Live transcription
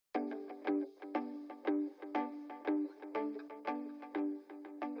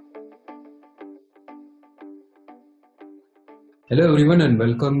Hello, everyone, and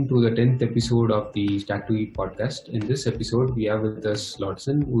welcome to the 10th episode of the Stack to Eat podcast. In this episode, we have with us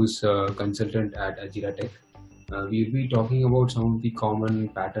Lotson, who's a consultant at Ajira Tech. We'll be talking about some of the common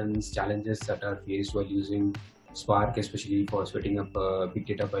patterns, challenges that are faced while using Spark, especially for setting up a big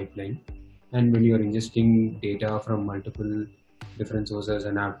data pipeline. And when you're ingesting data from multiple different sources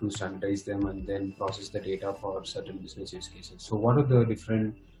and have to standardize them and then process the data for certain business use cases. So, what are the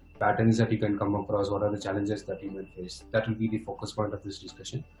different patterns that you can come across? What are the challenges that you might face? That will be the focus point of this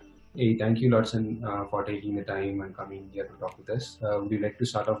discussion. Hey, thank you, Lotson, for taking the time and coming here to talk with us. Would you like to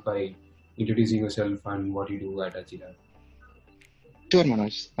start off by introducing yourself and what you do at Ajira? Sure,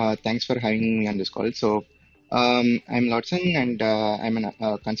 Manoj. Thanks for having me on this call. I'm Lotson and I'm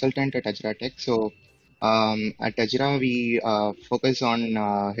a consultant at Ajira Tech. At Ajira, we focus on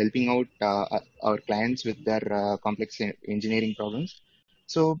helping out our clients with their complex engineering problems.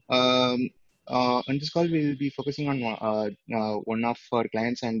 On this call, we'll be focusing on one of our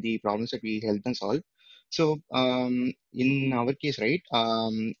clients and the problems that we help them solve. In our case, right,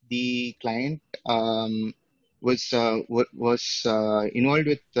 the client was involved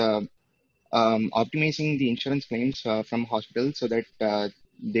with optimizing the insurance claims from hospitals so that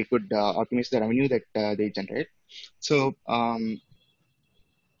they could optimize the revenue that they generate. So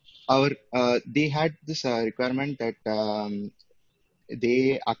they had this requirement that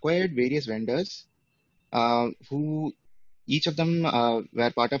they acquired various vendors who each of them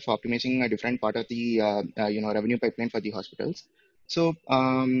were part of optimizing a different part of the revenue pipeline for the hospitals. So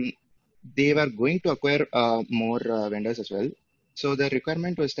they were going to acquire more vendors as well. So the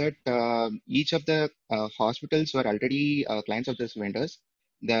requirement was that each of the hospitals were already clients of these vendors.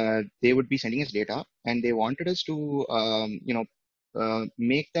 They would be sending us data, and they wanted us to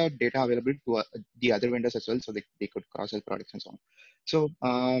make that data available to the other vendors as well, so they could cross-sell products and so on.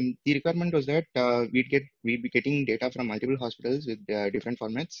 The requirement was that we'd be getting data from multiple hospitals with different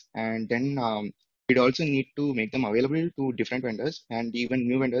formats, and then we'd also need to make them available to different vendors and even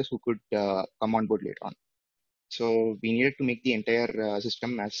new vendors who could come on board later on. So we needed to make the entire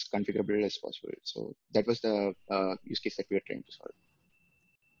system as configurable as possible. So that was the use case that we were trying to solve.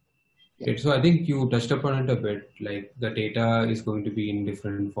 Yeah. Great. So I think you touched upon it a bit, like the data is going to be in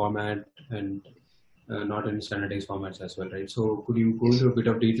different format and not in standardized formats as well, right? So could you go Yes. into a bit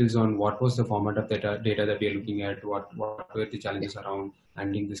of details on what was the format of data that we are looking at? What were the Yeah. challenges around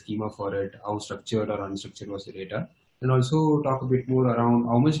handling the schema for it? How structured or unstructured was the data? And also talk a bit more around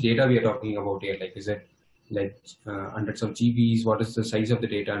how much data we are talking about here. Like, is it like hundreds of GBs? What is the size of the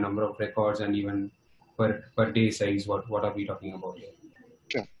data, number of records, and even per day size? What are we talking about here?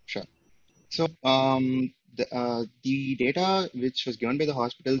 Sure. Sure. The data which was given by the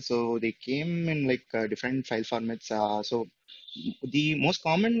hospital, so they came in like different file formats. The most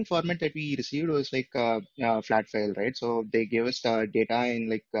common format that we received was like flat file, right? So they gave us data in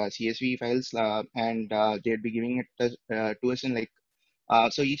like CSV files, and they'd be giving it to us in like.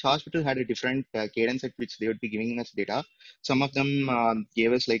 So each hospital had a different cadence at which they would be giving us data. Some of them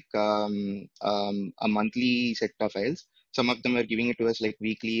gave us like a monthly set of files. Some of them were giving it to us like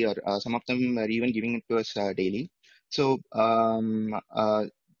weekly, or some of them were even giving it to us daily. So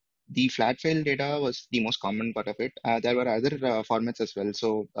the flat file data was the most common part of it. There were other formats as well.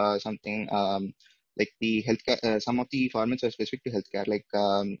 Something like the healthcare, some of the formats are specific to healthcare, like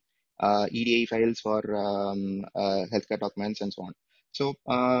EDI files for healthcare documents and so on. So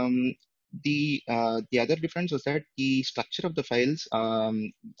the other difference was that the structure of the files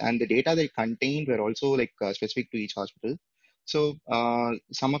and the data they contained were also like specific to each hospital. So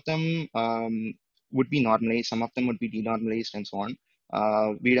some of them would be normalized, some of them would be denormalized, and so on.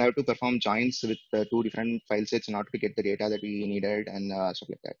 We'd have to perform joins with two different file sets in order to get the data that we needed and stuff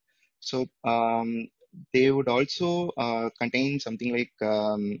like that. So they would also contain something like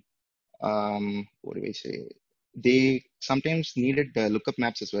what do I say? They sometimes needed lookup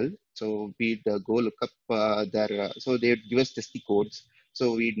maps as well. So we'd go look up so they'd give us just the codes.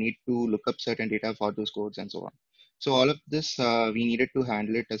 So we'd need to look up certain data for those codes and so on. So all of this, we needed to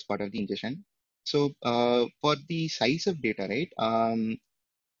handle it as part of the ingestion. So for the size of data, right?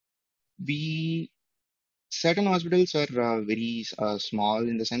 We Certain hospitals are very small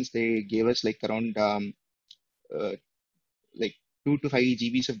in the sense they gave us like around uh, like 2 to 5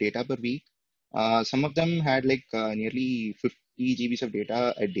 GBs of data per week. Some of them had like nearly 50 GBs of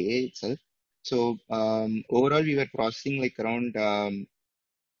data a day itself. So overall, we were processing like around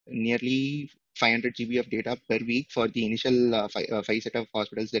nearly 500 GB of data per week for the initial five set of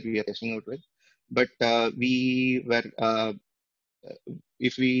hospitals that we were testing out with. But we were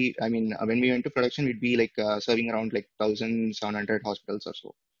if we, I mean, when we went to production, we'd be like serving around like 1,700 hospitals or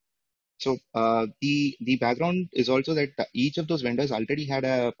so. So the background is also that each of those vendors already had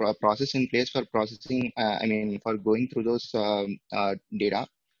a process in place for processing. I mean, for going through those data.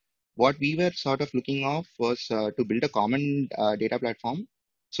 What we were sort of looking of was to build a common data platform.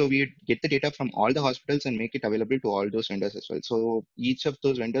 So we get the data from all the hospitals and make it available to all those vendors as well. So each of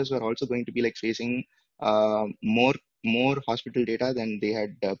those vendors were also going to be like facing more hospital data than they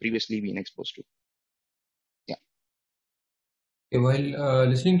had previously been exposed to. Yeah. While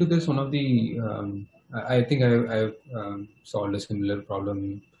listening to this, one of the I think I've solved a similar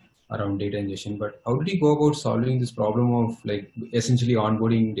problem around data ingestion. But how did you go about solving this problem of like essentially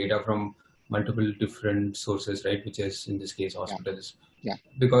onboarding data from multiple different sources, right? Which is in this case Yeah. hospitals. Yeah.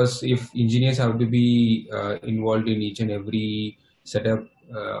 Because if engineers have to be involved in each and every setup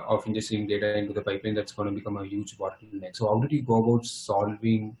of ingesting data into the pipeline, that's going to become a huge bottleneck. So how did you go about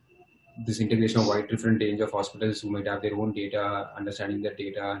solving this integration of wide different range of hospitals who might have their own data, understanding that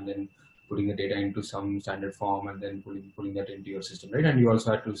data, and then putting the data into some standard form, and then putting that into your system, right? And you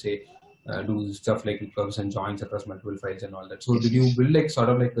also had to say do stuff like recurves and joins across multiple files and all that. So Yes. did you Yes. build like sort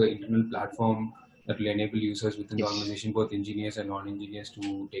of like an internal platform that will enable users within the Yes. organization, both engineers and non-engineers, to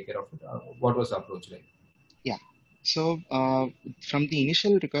take care of it? What was the approach like? Yeah. So, from the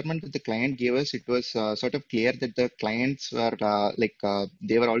initial requirement that the client gave us, it was sort of clear that the clients were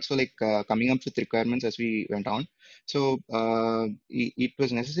they were also coming up with requirements as we went on. So, it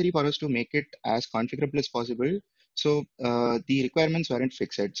was necessary for us to make it as configurable as possible. So, the requirements weren't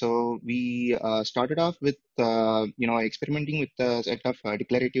fixed. So, we started off with experimenting with a set of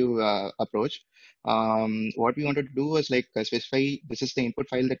declarative approach. What we wanted to do was specify this is the input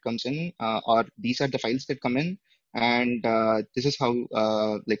file that comes in, or these are the files that come in, and this is how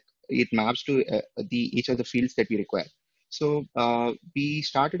it maps to the each of the fields that we require. So we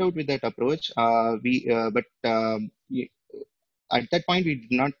started out with that approach. At that point, we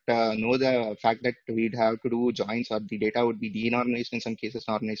did not know the fact that we'd have to do joins or the data would be denormalized in some cases,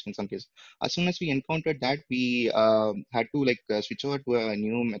 normalized in some cases. As soon as we encountered that, we had to switch over to a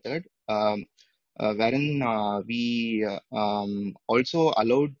new method. Wherein we also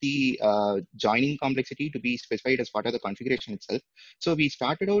allowed the joining complexity to be specified as part of the configuration itself. So we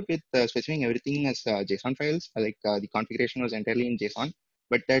started out with specifying everything as JSON files, the configuration was entirely in JSON,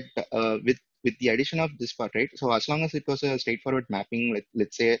 but that with the addition of this part, right? So as long as it was a straightforward mapping,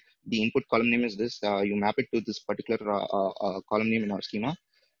 let's say the input column name is this, you map it to this particular column name in our schema.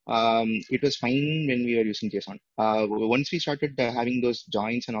 It was fine when we were using JSON. Once we started having those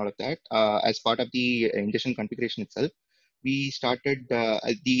joins and all of that, as part of the ingestion configuration itself, we started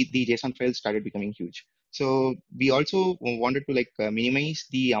the JSON files started becoming huge. So we also wanted to minimize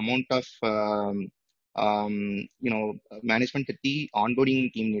the amount of management that the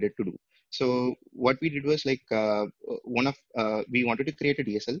onboarding team needed to do. So what we did was we wanted to create a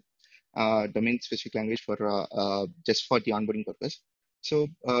DSL, domain specific language for just for the onboarding purpose. So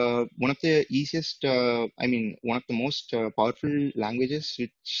one of the easiest, one of the most powerful languages,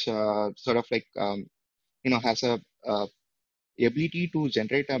 which sort of has a ability to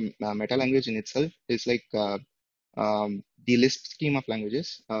generate a meta language in itself, is the Lisp scheme of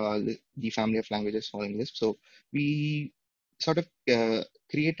languages, the family of languages following Lisp. So we sort of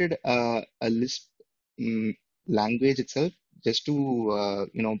created a Lisp language itself just to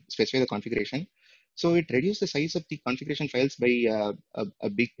specify the configuration. So it reduced the size of the configuration files by a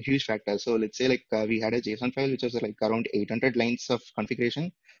big, huge factor. So let's say we had a JSON file which was around 800 lines of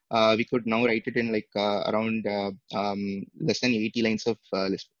configuration. We could now write it in around less than 80 lines of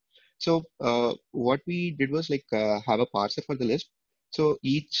Lisp. So what we did was have a parser for the Lisp. So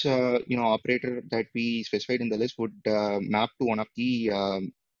each operator that we specified in the list would map to one of the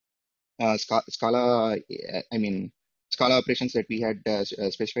Scala, Scala operations that we had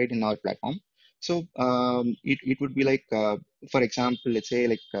specified in our platform. So it would be for example, let's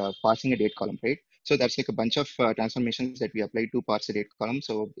say parsing a date column, right? So that's like a bunch of transformations that we apply to parse a date column.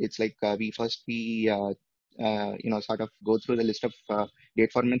 So it's we sort of go through the list of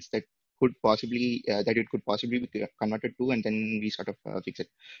date formats that it could possibly be converted to, and then we sort of fix it.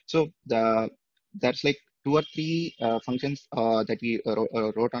 So that's like two or three functions that we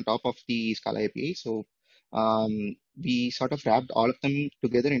wrote on top of the Scala API. So we sort of wrapped all of them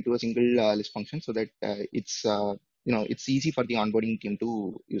together into a single list function so that it's easy for the onboarding team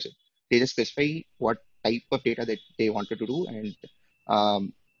to use it. They just specify what type of data that they wanted to do and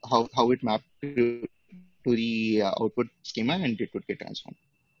how it mapped to the output schema, and it would get transformed.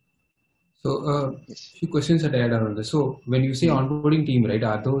 So, Yes. few questions that I had around this. So, when you say Mm. onboarding team, right,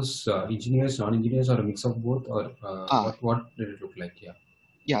 are those engineers, non-engineers, or a mix of both, or what did it look like? Yeah.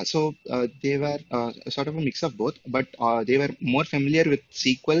 Yeah, so they were sort of a mix of both, but they were more familiar with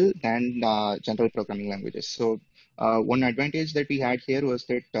SQL than general programming languages. So one advantage that we had here was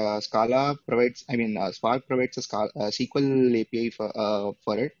that Scala provides, I mean, Spark provides a SQL API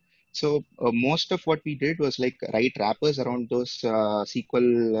for it. So most of what we did was like write wrappers around those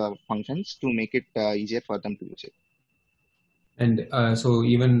SQL functions to make it easier for them to use it. And so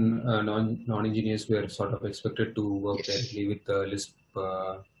even non-engineers were sort of expected to work Yes, directly with the Lisp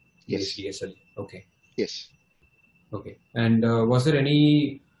based yes, DSL. Okay. yes. Okay. And was there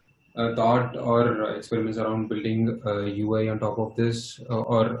any thought or experiments around building UI on top of this,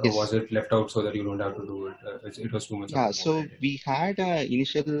 or was Yes. it left out so that you don't have to do it? It was too much of Yeah, a load, so right? we had a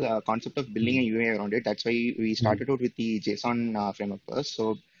initial concept of building a Mhm. UI around it. That's why we Mhm. started out with the JSON framework first.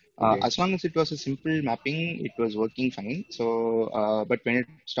 So Okay. as long as it was a simple mapping, it was working fine. So, but when it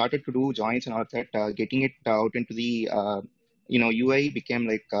started to do joins and all of that, getting it out into the UI became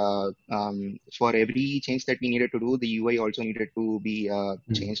like for every change that we needed to do, the UI also needed to be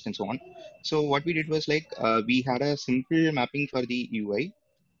Mhm. changed and so on. So what we did was like we had a simple mapping for the UI,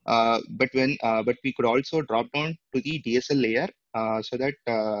 but we could also drop down to the DSL layer so that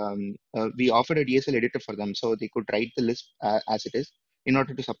we offered a DSL editor for them, so they could write the list as it is in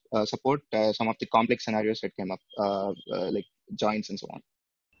order to support some of the complex scenarios that came up, like joins and so on.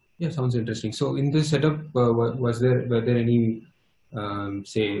 Yeah, sounds interesting. So in this setup, were there any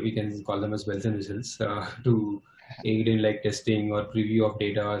say we can call them as bells and whistles to aid in like testing or preview of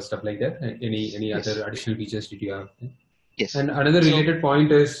data or stuff like that? Any other Yes, additional features did you have? yes. And another So related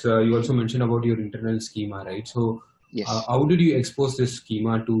point is you also mentioned about your internal schema, right? So yes, how did you expose this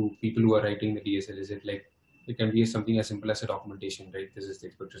schema to people who are writing the DSL? Is it like it can be something as simple as a documentation, right? This is the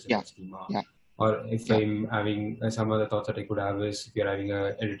expected set yeah, of schema. yeah, Or if yeah. I'm having some other thoughts that I could have is if you're having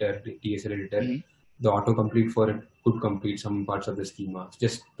a editor, DSL editor, Hmm. the autocomplete for it could complete some parts of the schema,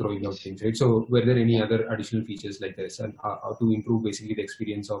 just throwing out Yes, things, right? So were there any yeah, other additional features like this, and how to improve basically the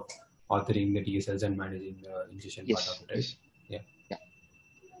experience of authoring the DSLs and managing the ingestion part of yes, it, right? yes. Yeah. Yeah.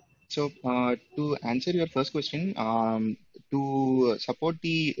 So, to answer your first question, to support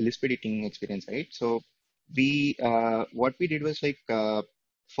the Lisp editing experience, right? So, what we did was like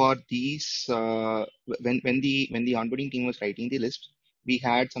for these when the onboarding team was writing the Lisp, we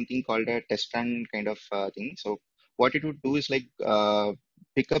had something called a test run kind of thing. So, what it would do is like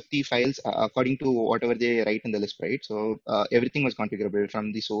pick up the files according to whatever they write in the Lisp, right? So, everything was configurable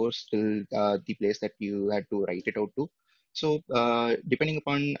from the source till the place that you had to write it out to. So depending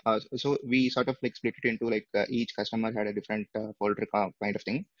upon, so we sort of like split it into like each customer had a different folder kind of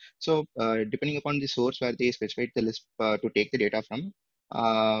thing. So depending upon the source where they specified the list to take the data from,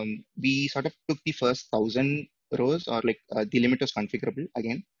 we sort of took the first 1,000 rows, or like the limit was configurable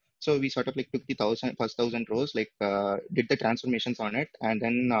again. So we sort of like took the first 1,000 rows, like did the transformations on it, and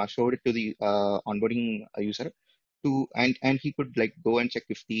then showed it to the onboarding user to, and he could like go and check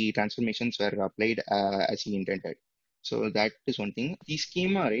if the transformations were applied as he intended. So that is one thing. The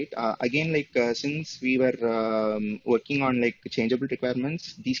schema, right? Again, like since we were working on like changeable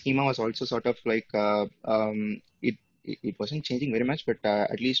requirements, the schema was also sort of like it wasn't changing very much, but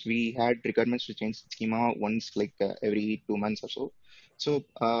at least we had requirements to change the schema once, like every 2 months or so. So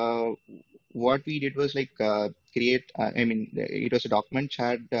what we did was like create. I mean, it was a document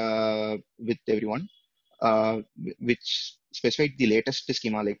shared with everyone, which specified the latest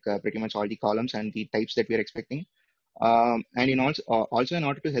schema, like pretty much all the columns and the types that we are expecting. And also in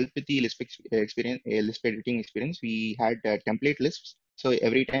order to help with the Lisp editing experience, we had template lists. So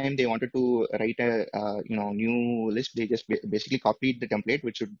every time they wanted to write a new list, they just basically copied the template,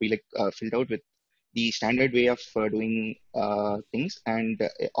 which would be like filled out with the standard way of doing things, and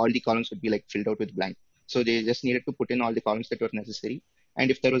all the columns would be like filled out with blank. So they just needed to put in all the columns that were necessary. And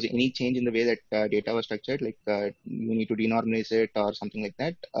if there was any change in the way that data was structured, like you need to denormalize it or something like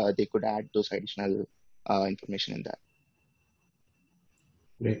that, they could add those additional information in that.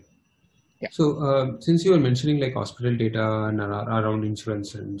 Great. Yeah. So, since you were mentioning like hospital data and around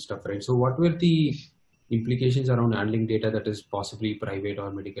insurance and stuff, right? So, what were the Yes. implications around handling data that is possibly private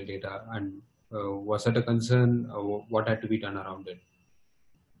or medical data? And was that a concern? What had to be done around it?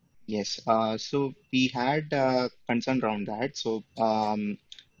 Yes. So we had concern around that. So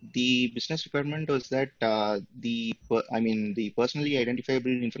the business requirement was that the personally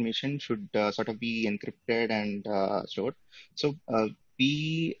identifiable information should sort of be encrypted and stored. So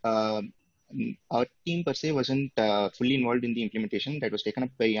we our team per se wasn't fully involved in the implementation. That was taken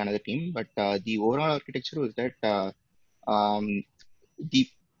up by another team. But the overall architecture was that um,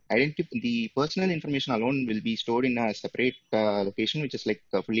 the personal information alone will be stored in a separate location, which is like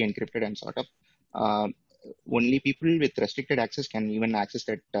fully encrypted and sort of. only people with restricted access can even access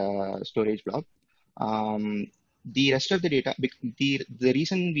that storage block. The rest of the data, the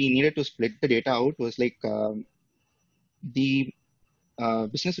reason we needed to split the data out was like the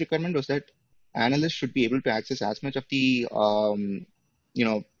business requirement was that analysts should be able to access as much of the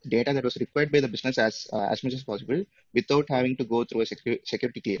data that was required by the business as much as possible without having to go through a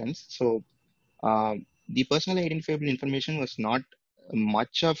security clearance. So the personal identifiable information was not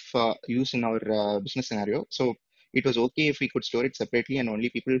much of use in our business scenario. So it was okay if we could store it separately and only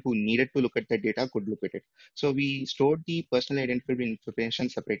people who needed to look at that data could look at it. So we stored the personal identifiable information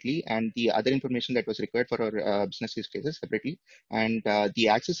separately and the other information that was required for our business use cases separately. And the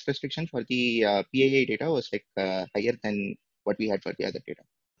access restriction for the PII data was like higher than what we had for the other data.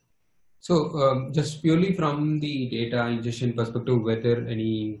 So just purely from the data ingestion perspective, were there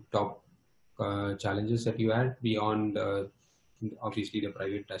any top challenges that you had beyond obviously the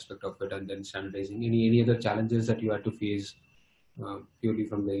private aspect of it and then standardizing? Any other challenges that you had to face purely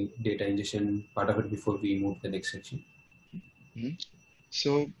from the data ingestion part of it before we move to the next section? Mhm.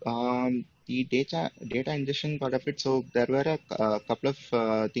 So the data ingestion part of it. So there were a couple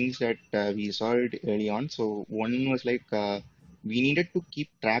of things that we solved early on. So one was like we needed to keep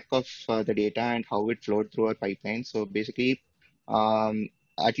track of the data and how it flowed through our pipeline. So basically, um,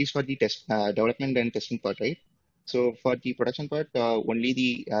 at least for the test development and testing part, right? So for the production part, only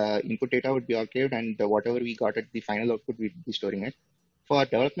the input data would be archived, and whatever we got at the final output, we'd be storing it. For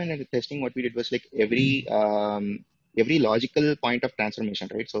development and testing, what we did was like every logical point of transformation,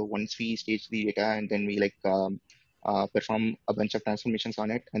 right? So once we stage the data and then we like perform a bunch of transformations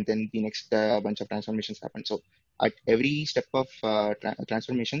on it, and then the next bunch of transformations happen. So at every step of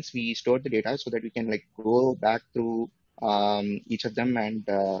transformations, we store the data so that we can like go back through each of them and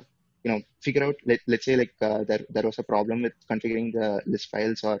figure out. Let's say like there was a problem with configuring the list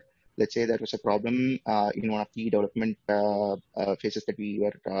files, or let's say there was a problem in one of the development phases that we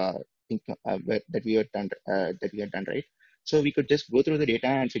were that we had done, right. So we could just go through the data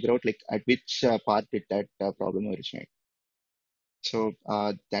and figure out like at which part did that problem originate. So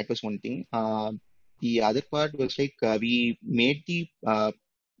that was one thing. The other part was like we made the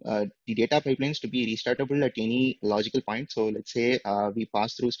data pipelines to be restartable at any logical point. So let's say we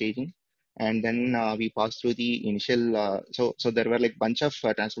pass through staging, and then we pass through the initial. So there were like bunch of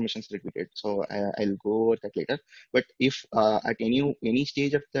transformations that we did. So I'll go over that later. But if at any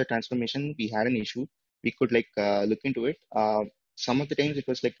stage of the transformation we had an issue, we could like look into it. Some of the times it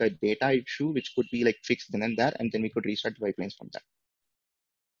was like a data issue which could be like fixed then and there, and then we could restart the pipelines from that.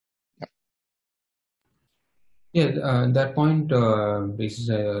 Yeah, that point raises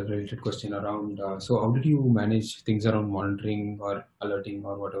a related question around. So, how did you manage things around monitoring or alerting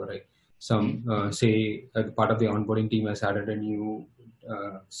or whatever? Right? Some say part of the onboarding team has added a new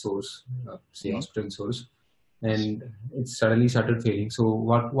source, say Mm-hmm. hospital source, and it suddenly started failing. So,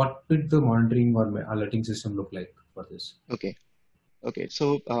 what did the monitoring or alerting system look like for this? Okay. Okay,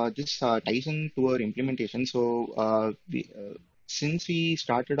 so this ties into our implementation. So since we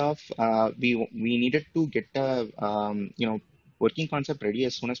started off, we needed to get a working concept ready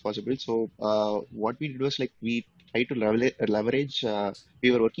as soon as possible. So what we did was like we tried to leverage.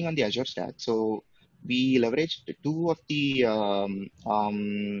 We were working on the Azure stack, so we leveraged two of the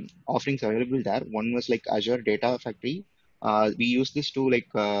offerings available there. One was like Azure Data Factory. We use this to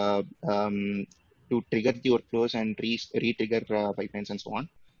trigger the workflows and re-trigger pipelines and so on.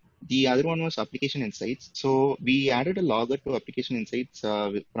 The other one was application insights. So we added a logger to application insights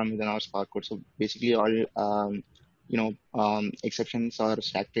from within our Spark code. So basically all exceptions or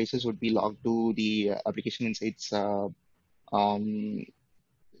stack traces would be logged to the application insights. That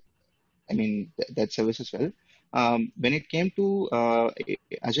service as well. When it came to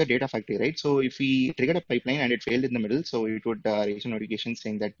Azure Data Factory, right? So if we triggered a pipeline and it failed in the middle, so it would raise a notification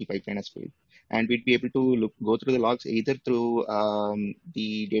saying that the pipeline has failed, and we'd be able to go through the logs either through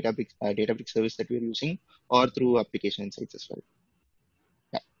the Databricks service that we're using or through application insights as well.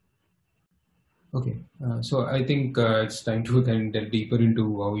 Yeah. Okay, so I think it's time to then delve deeper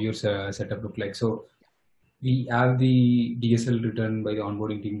into how your setup look like. So we have the DSL written by the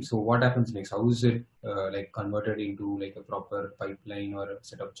onboarding team. So what happens next? How is it like converted into like a proper pipeline or a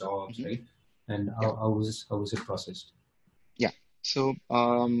set of jobs, Mhm. right? And Yeah. how is it processed? Yeah. So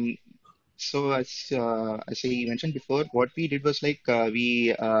as I mentioned before, what we did was like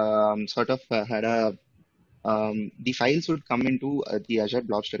we sort of had the files would come into the Azure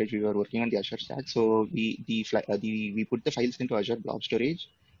Blob Storage. We were working on the Azure stack, so we put the files into Azure Blob Storage,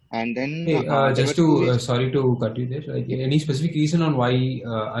 and then Hey, there were just two to ways. sorry to cut you there. Like, Yeah. any specific reason on why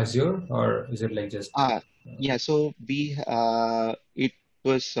Azure, or is it like just Yeah. So we it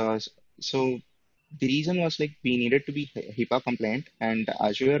was so. the reason was like we needed to be HIPAA compliant, and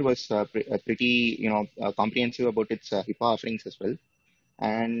Azure was pretty, comprehensive about its HIPAA offerings as well.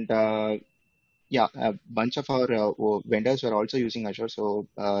 And yeah, a bunch of our vendors were also using Azure, so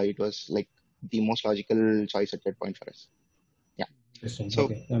it was like the most logical choice at that point for us. Yeah. Interesting. So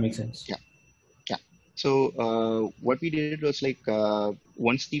Okay, that makes sense. yeah, yeah. So what we did was like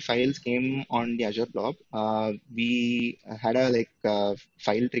once the files came on the Azure blob, we had a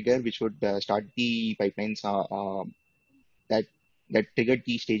file trigger which would start the pipelines that that triggered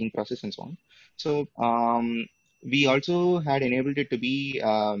the staging process and so on. So we also had enabled it to be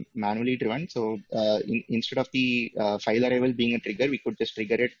manually driven. So instead of the file arrival being a trigger, we could just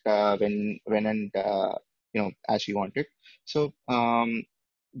trigger it when and as we wanted. So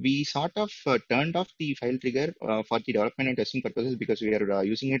we sort of turned off the file trigger for the development and testing purposes because we are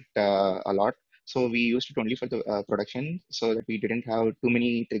using it a lot. So we used it only for the production so that we didn't have too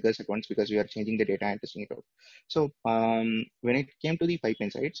many triggers at once because we are changing the data and testing it out. So when it came to the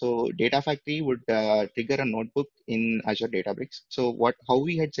pipeline side, so Data Factory would trigger a notebook in Azure Databricks. So how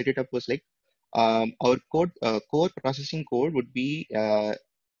we had set it up was like our core processing code would be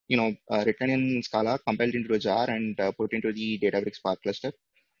written in Scala, compiled into a jar, and put into the Databricks Spark cluster.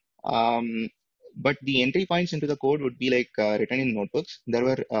 Um, but the entry points into the code would be like written in notebooks. There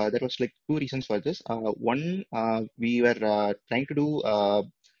was like two reasons for this. One, we were trying to do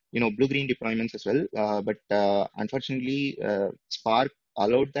blue green deployments as well, but unfortunately, Spark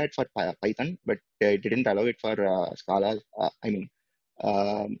allowed that for Python, but it didn't allow it for Scala.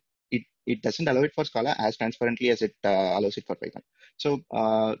 It doesn't allow it for Scala as transparently as it allows it for Python. So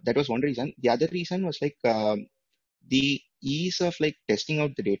that was one reason. The other reason was like the ease of like testing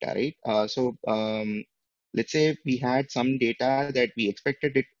out the data, right? Let's say we had some data that we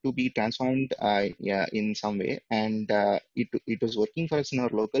expected it to be transformed yeah, in some way, and it was working for us in our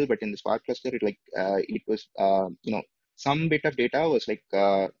local, but in the Spark cluster, it was some bit of data was like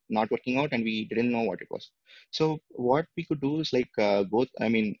not working out, and we didn't know what it was. So what we could do is like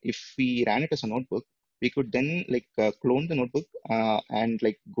if we ran it as a notebook, we could then like clone the notebook and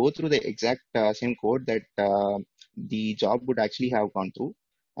like go through the exact same code that the job would actually have gone through,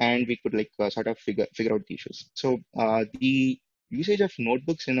 and we could like sort of figure out the issues. So the usage of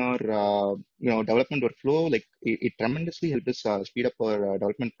notebooks in our development workflow, like it tremendously helped us speed up our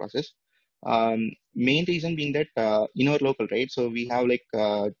development process. Main reason being that in our local, right, so we have like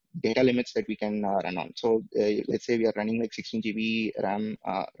data limits that we can run on. So let's say we are running like 16 GB RAM,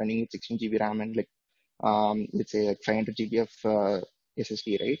 running with 16 GB RAM and like let's say like 500 GB of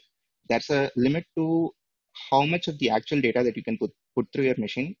SSD, right? There's a limit to how much of the actual data that you can put through your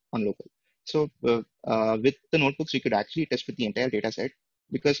machine on local. So with the notebooks, we could actually test with the entire data set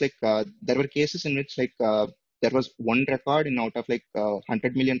because like there were cases in which like there was one record in out of like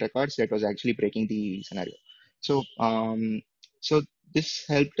 100 million records that was actually breaking the scenario. So so this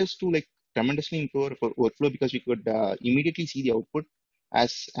helped us to like tremendously improve our workflow because we could immediately see the output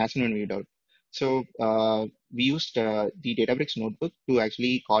as and when we did. So we used the Databricks notebook to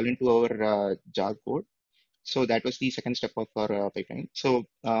actually call into our jar code. So that was the second step of our pipeline. So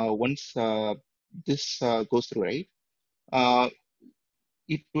once this goes through, right, uh,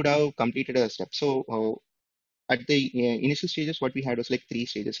 it would have completed a step. So at the initial stages, what we had was like three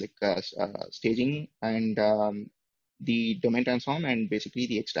stages, like staging and the domain transform and basically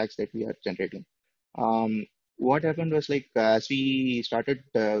the extracts that we are generating. What happened was like as we started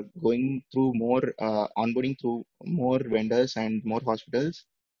going through more onboarding through more vendors and more hospitals,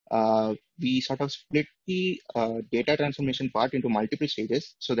 we sort of split the data transformation part into multiple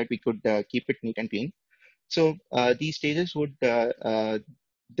stages so that we could keep it neat and clean. So these stages would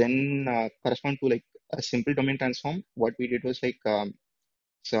then correspond to like a simple domain transform. What we did was like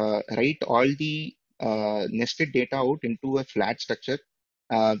write all the nested data out into a flat structure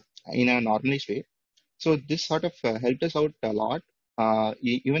uh, in a normalized way. So this sort of helped us out a lot.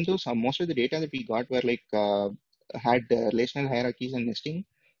 Even though most of the data that we got were like had relational hierarchies and nesting,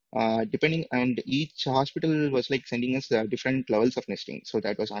 depending, and each hospital was like sending us different levels of nesting. So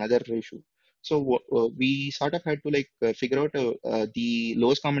that was another issue. So we sort of had to like figure out the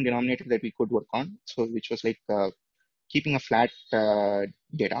lowest common denominator that we could work on. So which was like keeping a flat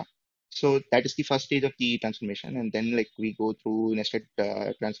data. So that is the first stage of the transformation, and then like we go through nested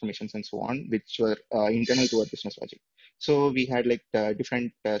transformations and so on, which were internal to our business logic. So we had like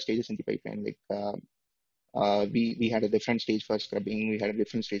different stages in the pipeline. Like we had a different stage for scrubbing, we had a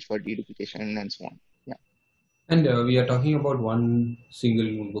different stage for deduplication, and so on. Yeah, And we are talking about one single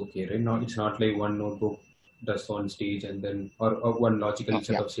notebook here, right? Not, it's not like one notebook does one stage and then, or one no, logical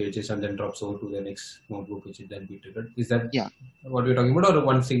set yeah, of stages and then drops over to the next notebook, which is then be triggered. Is that yeah. what we're talking about, or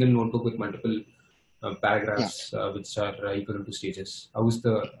one single notebook with multiple? Yeah. paragraphs which are equivalent to stages. How is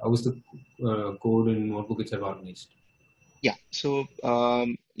the code in notebook itself organized? Yeah. So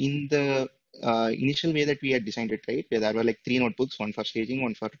in the initial way that we had designed it, right, where there were like three notebooks, one for staging,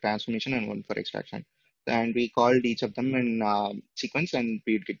 one for transformation, and one for extraction. And we called each of them in sequence, and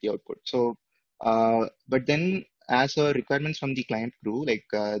we'd get the output. So, but then as our requirements from the client grew, like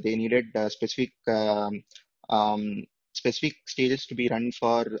they needed um, specific stages to be run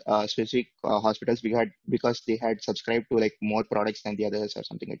for specific hospitals we had because they had subscribed to like more products than the others or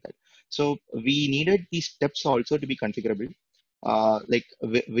something like that. So we needed these steps also to be configurable, like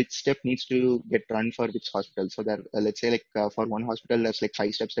which step needs to get run for which hospital. So that let's say like for one hospital there's like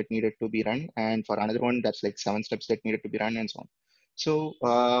five steps that needed to be run, and for another one that's like seven steps that needed to be run, and so on.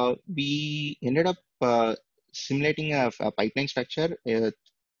 So we ended up simulating a pipeline structure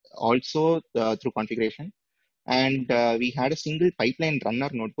also through configuration, and we had a single pipeline runner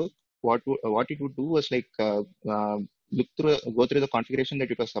notebook. What it would do was like go through the configuration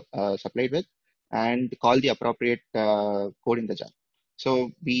that it was supplied with and call the appropriate code in the jar.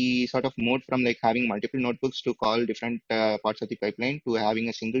 So we sort of moved from like having multiple notebooks to call different parts of the pipeline to having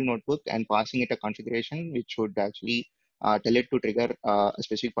a single notebook and passing it a configuration which would actually tell it to trigger a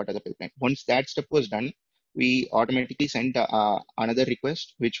specific part of the pipeline. Once that step was done, we automatically sent another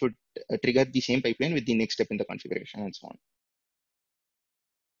request which would trigger the same pipeline with the next step in the configuration and so on.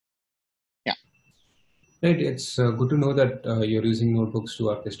 Yeah. Right. It's good to know that you're using notebooks to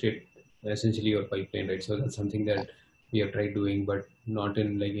orchestrate essentially your pipeline, right? So that's something Yeah. that we have tried doing, but not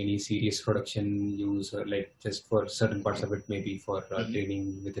in like any serious production use, or like just for certain parts Okay. of it, maybe for Hmm.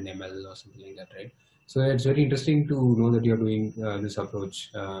 training with an ML or something like that, right? So it's very interesting to know that you're doing this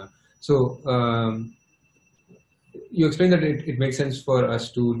approach. So you explained that it makes sense for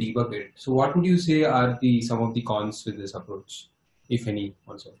us to debug it. So what would you say are the some of the cons with this approach, if any,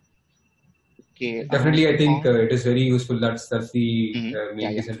 also? Okay. Definitely, I think Con. it is very useful. That's the Hmm. Yeah. main Yeah.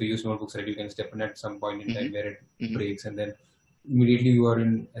 reason to use notebooks, right? You can step in at some point in Hmm. time where it Hmm. breaks, and then immediately you are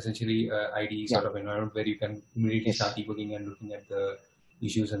in essentially IDE Yeah. sort of environment where you can immediately start Yes. debugging and looking at the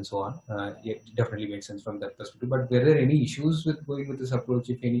issues and so on. Yeah, it definitely makes sense from that perspective. But were there any issues with going with this approach,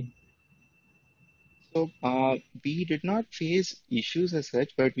 if any? So we did not face issues as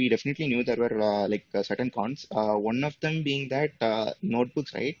such, but we definitely knew there were like certain cons. One of them being that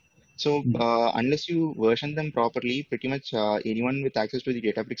notebooks, right? So Mm. unless you version them properly, pretty much anyone with access to the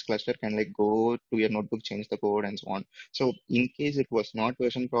Databricks cluster can like go to your notebook, change the code, and so on. So in case it was not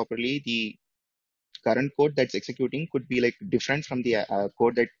versioned properly, the current code that's executing could be like different from the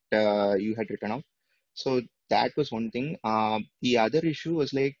code that you had written out. So that was one thing. The other issue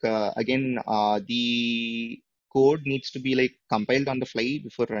was like again the code needs to be like compiled on the fly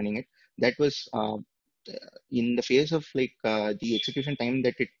before running it. That was in the phase of like the execution time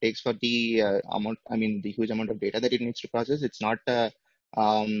that it takes for the amount. I mean the huge amount of data that it needs to process. It's not a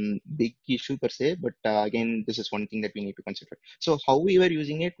big issue per se, but again this is one thing that we need to consider. So how we were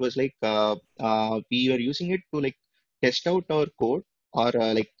using it was like we were using it to like test out our code or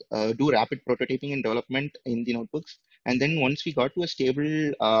do rapid prototyping and development in the notebooks. And then once we got to a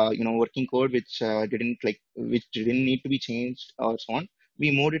stable, working code which didn't need to be changed or so on,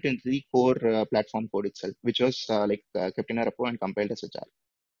 we moved it into the core platform code itself, which was kept in a repo and compiled as a jar.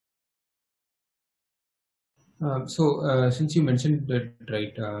 Since you mentioned that,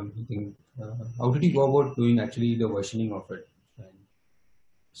 right, I think, how did you go about doing actually the versioning of it? And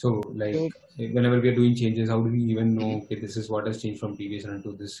so, like, So, whenever we are doing changes, how do we even know, mhm, okay, this is what has changed from previous run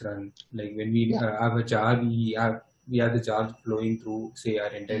to this run? Like, when we yeah. have a jar, we have the jar flowing through, say, our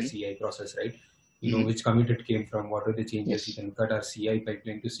entire Mhm, CI process, right? You know mhm, which commit it came from, what are the changes. You yes. can cut our CI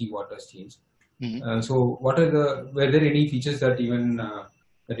pipeline to see what has changed. Mhm. So, were there any features that even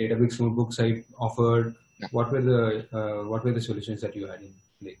the Databricks notebook site offered? What were the solutions that you had in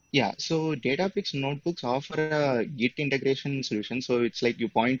play? Yeah, so Databricks notebooks offer a Git integration solution. So it's like you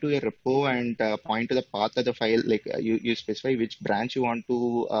point to a repo and point to the path of the file. Like you specify which branch you want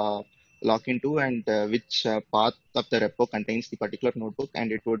to lock into and which path of the repo contains the particular notebook,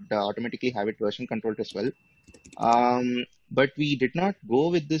 and it would automatically have it version controlled as well. But we did not go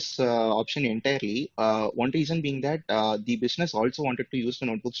with this option entirely. One reason being that the business also wanted to use the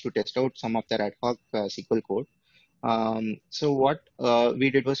notebooks to test out some of their ad hoc SQL code. So what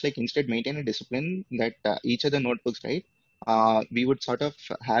we did was like instead maintain a discipline that each of the notebooks, right? We would sort of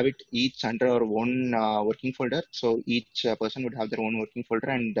have it each under our own working folder. So each person would have their own working folder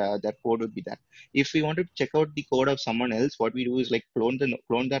and their code would be there. If we wanted to check out the code of someone else, what we do is like clone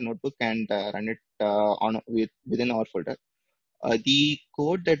their notebook and run it within our folder. the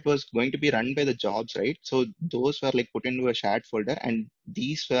code that was going to be run by the jobs, right? So those were like put into a shared folder, and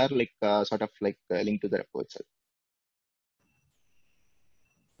these were like sort of like linked to the repo itself.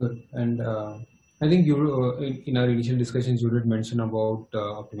 Good. And I think you in our initial discussions you did mention about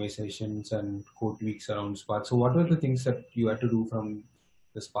optimizations and code tweaks around Spark. So what were the things that you had to do from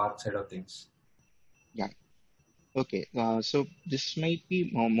the Spark side of things? Yeah. Okay, so this might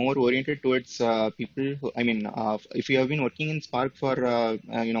be more oriented towards people who, I mean, if you have been working in Spark for, like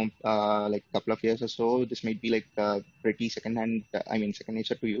a couple of years or so, this might be like pretty second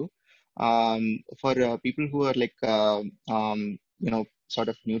nature to you. For people who are like, sort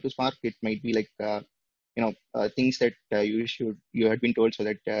of new to Spark, it might be like, things that you had been told so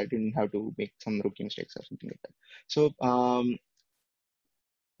that didn't have to make some rookie mistakes or something like that. So,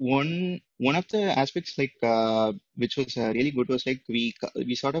 one of the aspects like which was really good was like we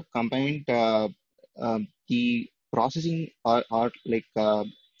sort of combined the processing or like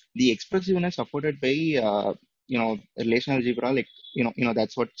the expressiveness afforded by relational algebra, like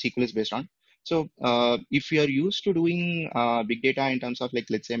that's what SQL is based on. So if you are used to doing big data in terms of like,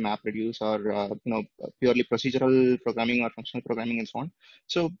 let's say, MapReduce or purely procedural programming or functional programming and so on,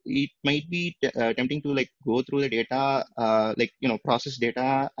 so it might be tempting to like go through the data, like process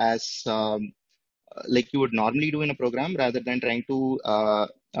data as like you would normally do in a program rather than trying to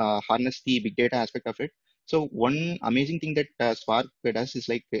harness the big data aspect of it. So one amazing thing that Spark does is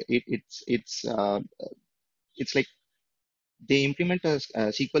like it's like they implement a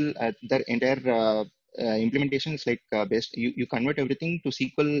SQL. Their entire implementation is like based. You convert everything to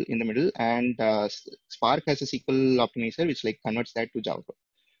SQL in the middle, and Spark has a SQL optimizer which like converts that to Java.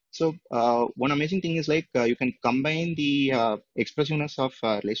 So one amazing thing is like you can combine the expressiveness of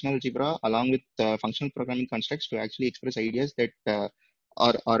relational algebra along with functional programming constructs to actually express ideas that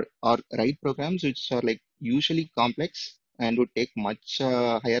or write programs which are like usually complex and would take much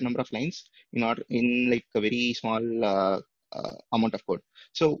higher number of lines in like a very small amount of code.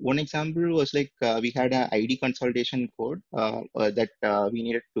 So one example was like we had a ID consolidation code that we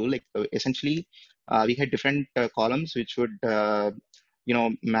needed to like essentially we had different columns which would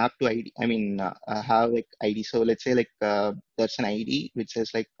map to ID. I mean, have like ID. So let's say like there's an ID which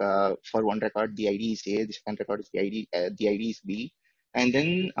says like for one record the ID is A, the second record is the ID is B, and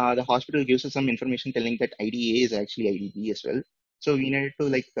then the hospital gives us some information telling that ID A is actually ID B as well. So we needed to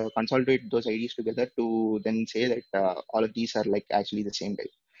like consolidate those IDs together to then say that all of these are like actually the same type.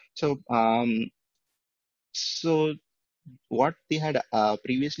 So so what they had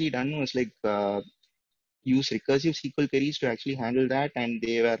previously done was like use recursive SQL queries to actually handle that, and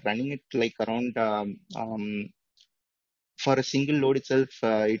they were running it like around for a single load itself,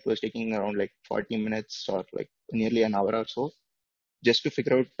 it was taking around like 40 minutes or like nearly an hour or so just to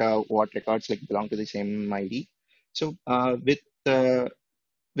figure out what records like belong to the same ID. So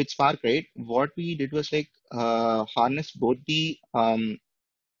with Spark, right, what we did was like harness both the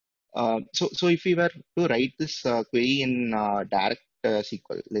so if we were to write this query in direct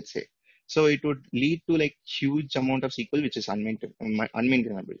SQL, let's say, so it would lead to like huge amount of SQL which is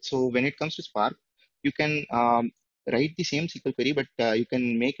unmaintainable. So when it comes to Spark, you can write the same SQL query, but you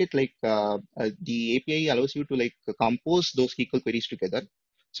can make it like the API allows you to like compose those SQL queries together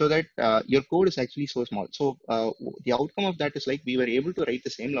so that your code is actually so small. So the outcome of that is like we were able to write the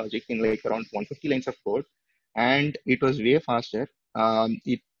same logic in like around 150 lines of code, and it was way faster.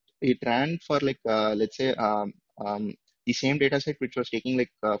 It ran for like let's say the same data set which was taking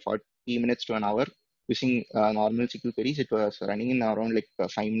like 40 minutes to an hour using normal SQL queries. It was running in around like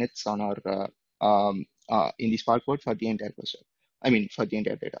 5 minutes on our in the Spark code for the entire cluster. I mean, for the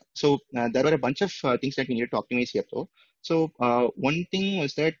entire data. So there were a bunch of things that we needed to optimize here though. So one thing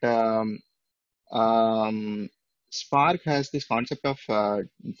was that Spark has this concept of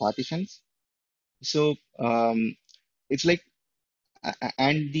partitions. So it's like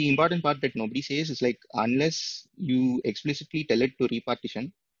and the important part that nobody says is like unless you explicitly tell it to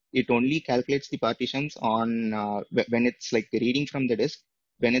repartition, it only calculates the partitions on when it's like reading from the disk,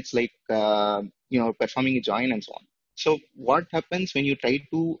 when it's like performing a join and so on. So what happens when you try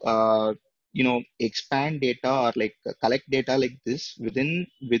to expand data or like collect data like this within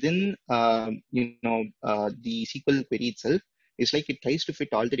the SQL query itself? It's like it tries to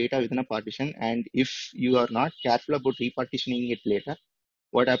fit all the data within a partition, and if you are not careful about repartitioning it later,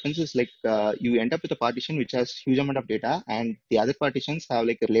 what happens is like you end up with a partition which has huge amount of data, and the other partitions have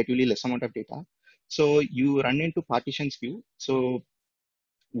like a relatively less amount of data. So you run into partition skew. So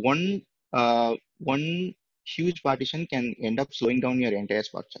one one huge partition can end up slowing down your entire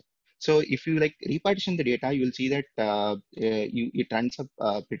structure. So if you like repartition the data, you will see that it runs up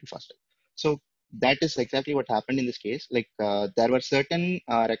pretty faster. So that is exactly what happened in this case. Like there were certain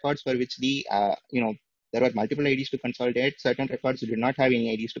records for which there were multiple IDs to consolidate. Certain records did not have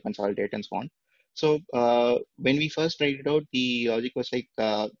any IDs to consolidate, and so on. So when we first tried it out, the logic was like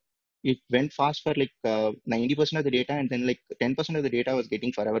it went fast for like 90% of the data, and then like 10% of the data was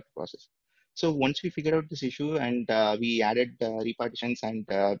getting forever to process. So once we figured out this issue, and we added repartitions, and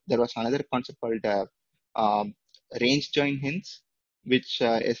there was another concept called um, range join hints, which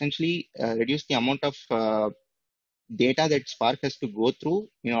essentially reduce the amount of data that Spark has to go through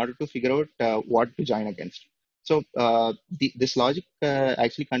in order to figure out what to join against. So this logic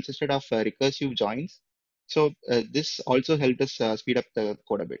actually consisted of recursive joins. So this also helped us speed up the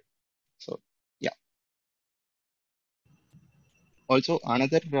code a bit. So yeah. Also,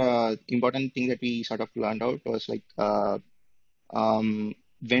 another important thing that we sort of learned out was like when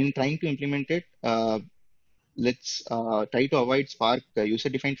trying to implement it, let's try to avoid Spark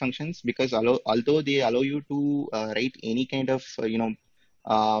user-defined functions, because although they allow you to write any kind of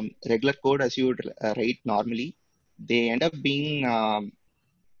regular code as you would write normally, they end up being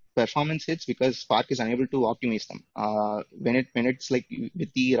performance hits because Spark is unable to optimize them. When it's like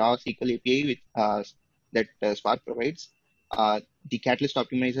with the raw SQL API that Spark provides, the Catalyst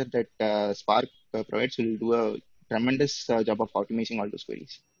optimizer that Spark provides will do a tremendous job of optimizing all those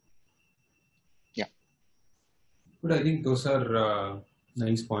queries. Yeah. But I think those are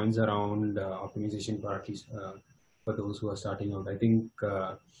nice points around optimization for at least for those who are starting out. I think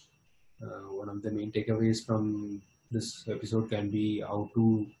one of the main takeaways from this episode can be how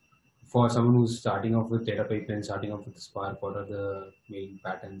to, for someone who's starting off with data pipeline, starting off with Spark, what are the main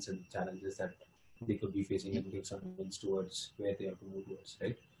patterns and challenges that they could be facing, and give some hints towards where they have to move towards,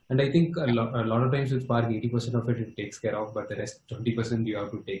 right? And I think a lot of times with Spark, 80% of it takes care of, but the rest 20% you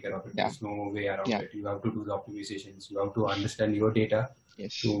have to take care of it. Yeah. There's no way around Yeah. it. You have to do the optimizations. You have to understand your data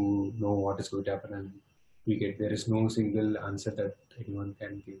Yes. to know what is going to happen and tweak it. There is no single answer that anyone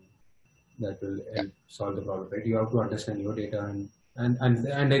can give that will help solve the problem, right? You have to understand your data,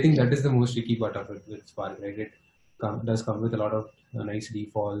 and I think that is the most tricky part of it with Spark, right? It does come with a lot of nice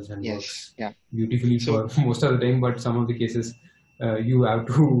defaults and Yes. works Yeah. beautifully So for most of the time, but some of the cases you have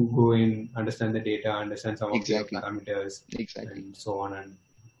to go in, understand the data, understand some of exactly. the parameters, Exactly. and so on and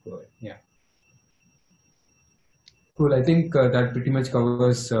go ahead. Yeah. Cool. I think that pretty much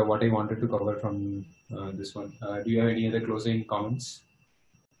covers what I wanted to cover from this one. Do you have any other closing comments?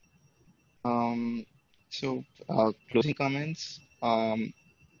 So closing comments.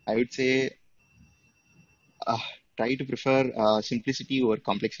 I would say try to prefer simplicity over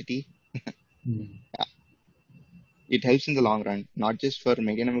complexity. It helps in the long run, not just for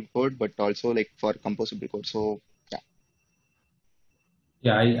maintainable code, but also like for composable code. So yeah.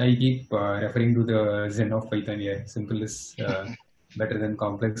 Yeah, I keep referring to the Zen of Python here. Simple is better than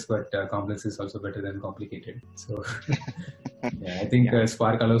complex, but complex is also better than complicated. So yeah, I think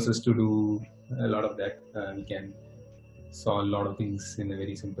Spark allows us to do a lot of that. We can solve a lot of things in a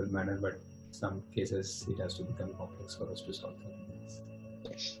very simple manner, but some cases it has to become complex for us to solve things.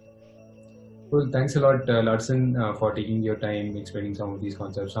 Yes. Well, thanks a lot, Larson, for taking your time explaining some of these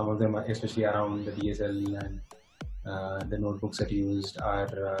concepts. Some of them, especially around the DSL and the notebooks that you used,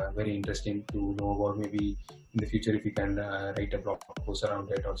 are very interesting to know about. Maybe in the future, if you can write a blog post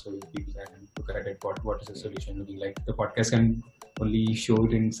around it, also people can look at it. What is the solution looking like? The podcast can only show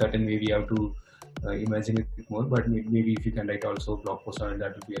it in certain way. We have to imagine it more, but maybe if you can write also a blog post on it,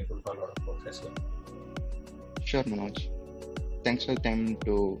 that would be helpful for a lot of folks as well. Sure, Manoj. Thanks for the time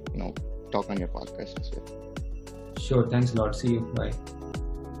to talk on your podcast as well. Sure. Thanks a lot. See you. Bye.